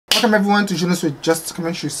Welcome everyone to Junosuede Just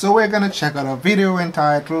Commentary. So we're gonna check out a video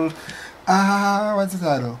entitled what's the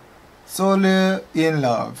title? Soul in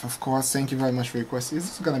Love. Of course, thank you very much for requesting. Is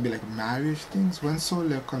this gonna be like marriage things? When soul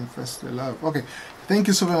confess their love. Okay, thank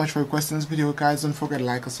you so very much for requesting this video, guys. Don't forget to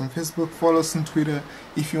like us on Facebook, follow us on Twitter.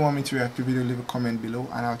 If you want me to react to the video, leave a comment below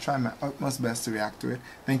and I'll try my utmost best to react to it.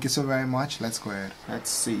 Thank you so very much. Let's go ahead.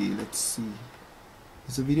 Let's see.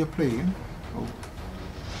 Is the video playing? Oh.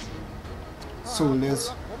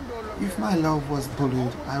 Soulless. If my love was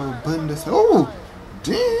bullied, I will burn this. Oh,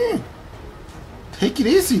 damn! Take it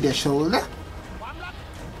easy there, shoulder.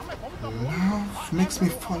 Love makes me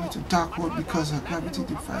fall into dark world because her gravity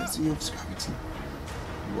defies the Earth's gravity.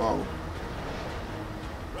 Wow.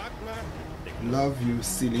 Love you,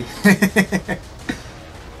 silly.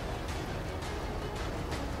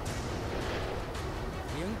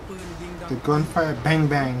 The gunfire, bang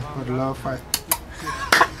bang, but love fight.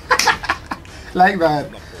 Like that.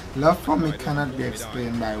 Love for me cannot be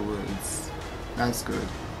explained by words. That's good.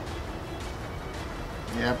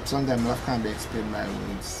 Yep, sometimes love can't be explained by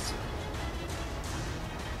words.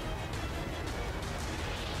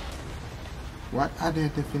 What are the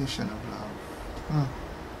definition of love?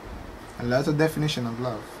 A lot of definition of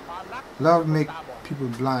love. Love make people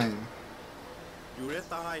blind.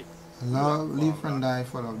 Love live and die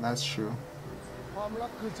for love. That's true.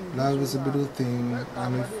 Love is a beautiful thing,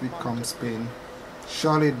 and if it comes pain,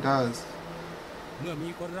 surely it does.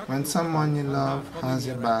 When someone you love has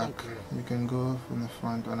your back, you can go from the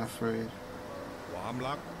front unafraid.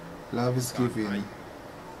 Love is giving.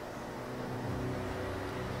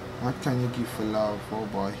 What can you give for love? Oh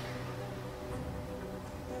boy.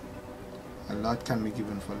 A lot can be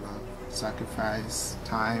given for love. Sacrifice,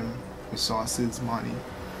 time, resources, money.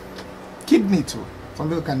 Kidney too. Some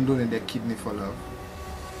people can donate their kidney for love.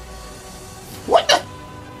 What the?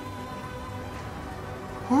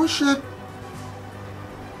 Oh shit.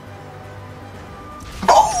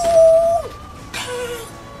 Oh!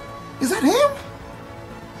 Is that him?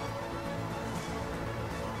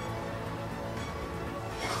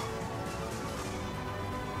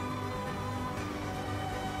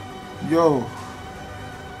 Yo.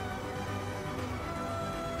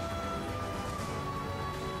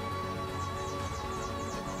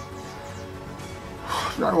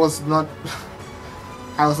 That was not...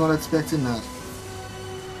 I was not expecting that.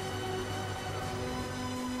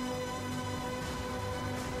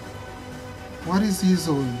 What is his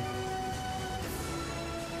own?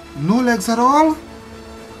 No legs at all?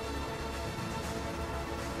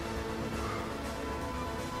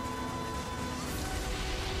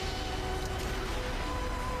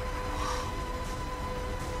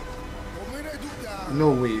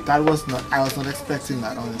 No way, that was not... I was not expecting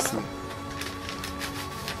that, honestly.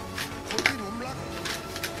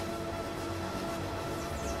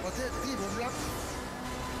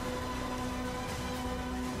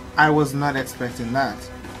 I was not expecting that.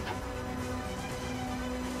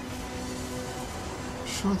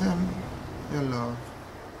 Show them your love.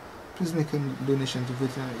 Please make a donation to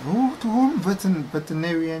veterinary. Oh, to whom?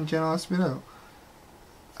 Veterinarian General Hospital.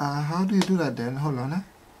 How do you do that then? Hold on.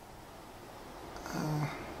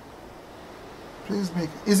 Please make.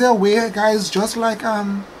 Is there a way, guys? Just like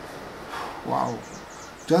wow.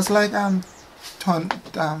 Just like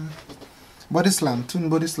Body Slam, Toon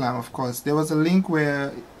Body Slam, of course. There was a link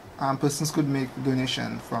where persons could make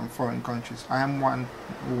donation from foreign countries. I am one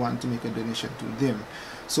who want to make a donation to them.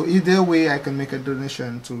 So either way I can make a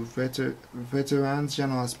donation to Veterans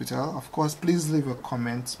General Hospital. Of course, please leave a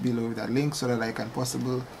comment below with that link so that I can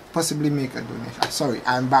possibly make a donation. Sorry,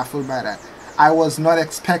 I'm baffled by that. I was not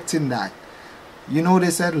expecting that. You know,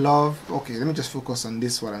 they said love. Okay, let me just focus on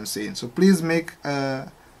this, what I'm saying. So please make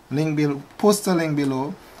a link below, post a link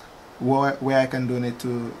below where I can donate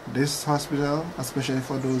to this hospital, especially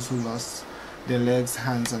for those who lost their legs,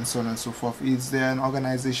 hands, and so on and so forth. Is there an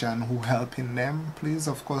organization who helping them? Please,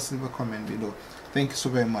 of course, leave a comment below. Thank you so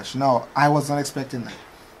very much. Now, I was not expecting that.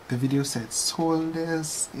 The video said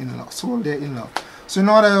soldiers in love, soldier in love. So you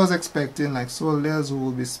know what I was expecting, like soldiers who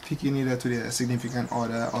will be speaking either to their significant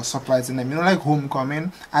other or surprising them. You know, like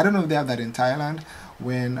homecoming. I don't know if they have that in Thailand,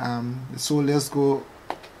 when the soldiers go.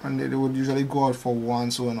 And they would usually go out for one,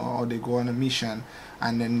 or they go on a mission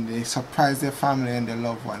and then they surprise their family and their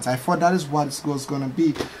loved ones. I thought that is what it was gonna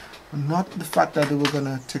be, not the fact that they were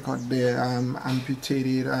gonna take out their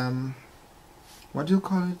amputated what do you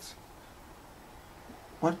call it?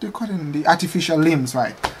 What do you call it? The artificial limbs,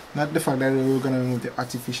 right? Not the fact that they were gonna remove the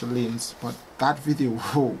artificial limbs, but that video,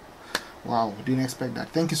 whoa, wow, didn't expect that.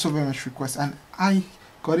 Thank you so very much for request, and I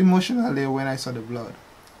got emotional there when I saw the blood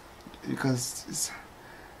because it's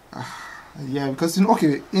Yeah, because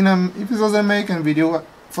okay, if it was an American video,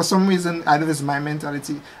 for some reason, I don't know if it's my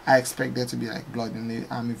mentality, I expect there to be like blood in the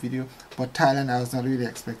army video. But Thailand, I was not really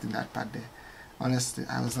expecting that part there. Honestly,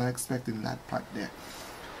 I was not expecting that part there.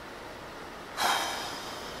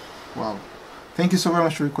 Wow. Thank you so very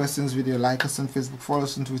much for requesting this video. Like us on Facebook, follow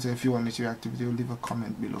us on Twitter. If you want me to react to the video, leave a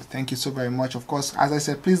comment below. Thank you so very much. Of course, as I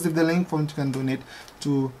said, please leave the link for you can donate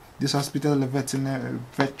to this hospital, the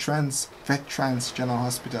Veterans General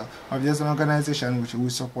Hospital. Or there's an organization which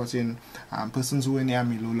is supporting persons who are in the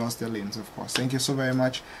army who lost their limbs, of course. Thank you so very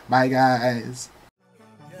much. Bye, guys.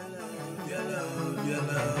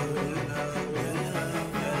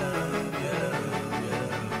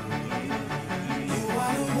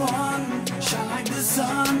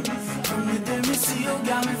 Sun from the day we see you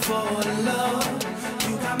got me for love.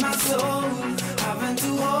 You got my soul, having to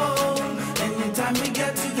hold. Anytime we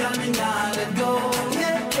get together, now let go.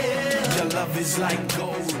 Yeah, yeah. Your love is like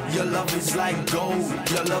gold. Your love is like gold.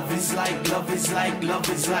 Your love is like, love is like, love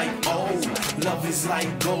is like, oh. Love is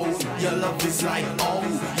like gold. Your love is like, oh.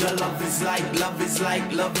 Your love is like, love is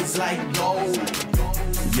like, love is like gold.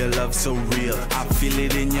 Your love so real, I feel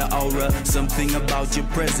it in your aura. Something about your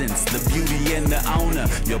presence, the beauty and the honor.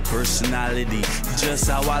 Your personality, just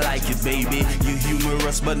how I like it, baby. You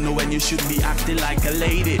humorous, but know when you should be acting like a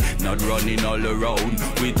lady. Not running all around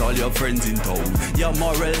with all your friends in town. Your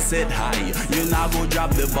moral set high, you now go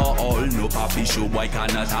drop the ball. No papi show boy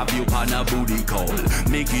cannot have you on a booty call.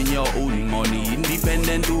 Making your own money,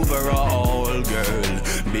 independent overall, girl.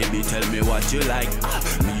 Baby, tell me what you like.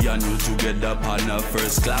 Me and you together on a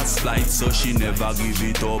first class flight, so she never give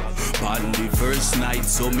it up on the first night.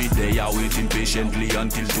 So me they are waiting patiently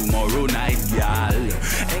until tomorrow night, y'all.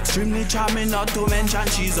 Extremely charming, not to mention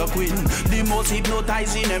she's a queen. The most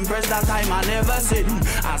hypnotizing empress that time I never seen.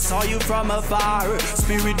 I saw you from afar,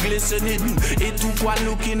 spirit glistening. It took one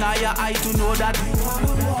look in your eye to know that you are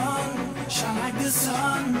the one. Shine like the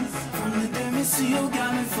sun. From the day we see you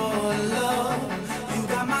got me for love. You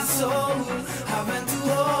got my soul, having to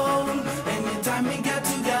hold. Anytime we get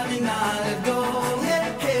together, now let go.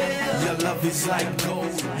 Yeah, yeah. Your love is like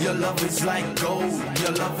gold. Your love is like gold.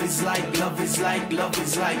 Your love is like, love is like, love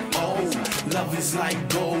is like, oh. Love is like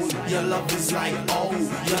gold. Your love is like, oh.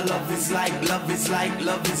 Your love is like, love is like,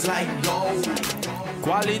 love is like gold.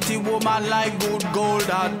 Quality woman like good gold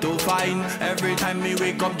hard to find. Every time me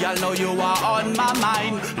wake up, girl, know you are on my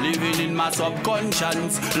mind. Living in my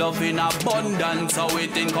subconscious, love in abundance. So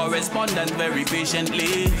waiting correspondence very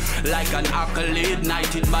patiently. Like an accolade,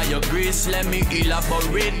 knighted by your grace. Let me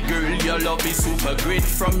elaborate, girl, your love is super great.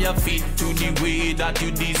 From your feet to the way that you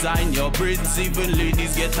design your braids. Even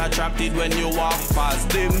ladies get attracted when you walk past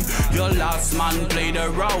them. Your last man played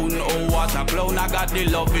around, oh what a clown. I got the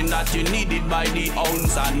loving that you needed by the ounce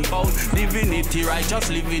and pound. Divinity, righteous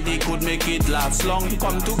liberty could make it last long.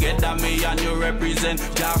 Come together, me and you represent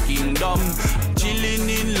your kingdom. Chilling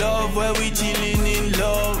in love, where we chilling in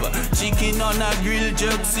love. Chicken on a grill,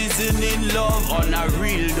 jerk seasoning love. On a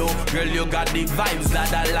real though, girl, you got the vibes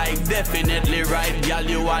that I like. Definitely right, girl,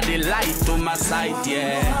 you are the light to my sight,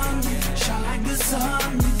 yeah. Shine like the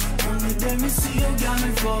sun. From the day me see you got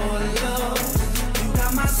me for love. You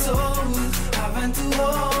got my soul, having to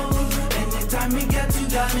hold. Anytime we get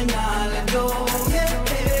together, now let go. Yeah,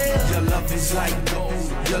 yeah. Your love is like gold.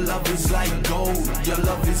 Your love is like gold. Your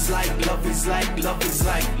love is like, love is like, love is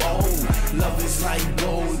like, oh. Love is like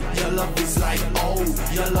gold. Your love is like, oh.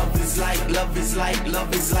 Your love is like, love is like,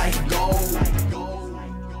 love is like gold.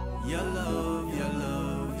 Your love, your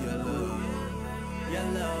love, your love. Your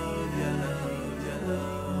love, your love, your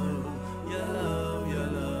love. Your love, your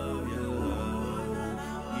love, your love.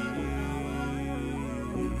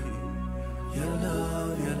 Your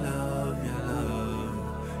love, your love, your love.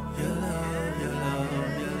 Your love, your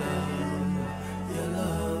love, your love. Your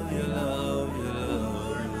love, your love, your love.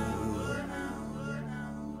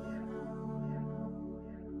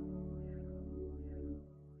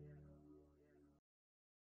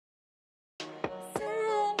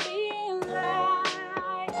 Send me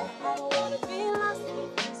light. I don't wanna be lost in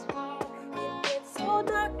this world. It gets so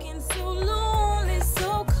dark and so lonely,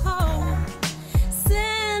 so cold.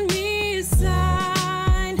 Send me a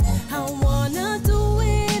sign. I wanna do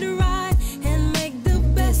it right and make the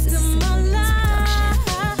best of my life.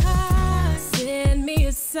 Send me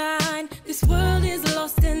a sign. This world is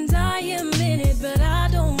lost and I am in it, but I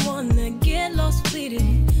don't wanna get lost with it.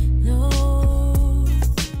 No.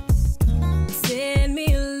 Send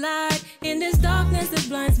me a light in this darkness that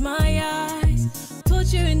blinds my eyes.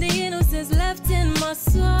 Torturing the innocence left in my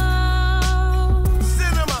soul.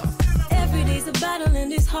 Every day's a battle in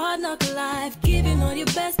this hard knock life. Giving all your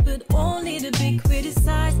best, but only to be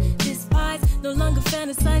criticized. Despite no longer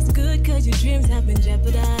fantasize good, cause your dreams have been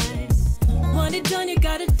jeopardized. Want it done, you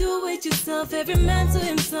gotta do it yourself. Every man to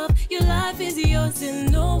himself. Your life is yours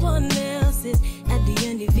and no one else's. At the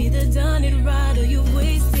end, you've either done it right or you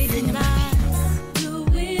wasted your life. Do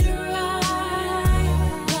it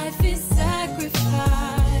right. Life is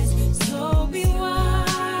sacrifice, so be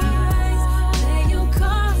wise. Play your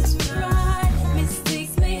cards right.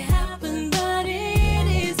 Mistakes may happen, but it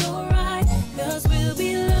is alright. Cause we'll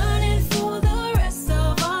be learning for the rest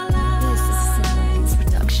of our lives.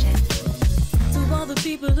 Production. To all the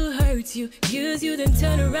people who hurt you, use you, then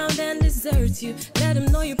turn around and desert you. Let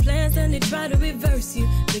them know your plans and they try to reverse you.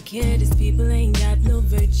 Look here, these people ain't got no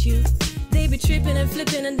virtue. They be tripping and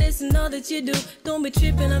flipping and this and all that you do. Don't be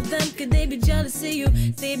tripping of them, cause they be jealous of you.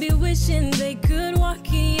 They be wishing they could walk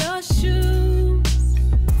in your shoes.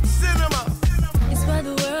 Cinema. It's what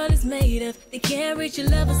the world is made of. They can't reach your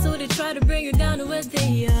level, so they try to bring you down to where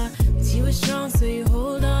they are. But you are strong, so you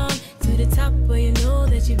hold on to the top where you know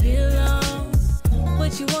that you belong.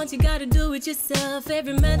 What you want, you gotta do it yourself.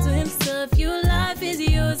 Every man to himself. Your life is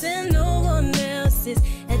yours and no one else's.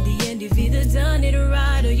 At the end, you've either done it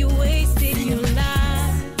right or you wasted your life.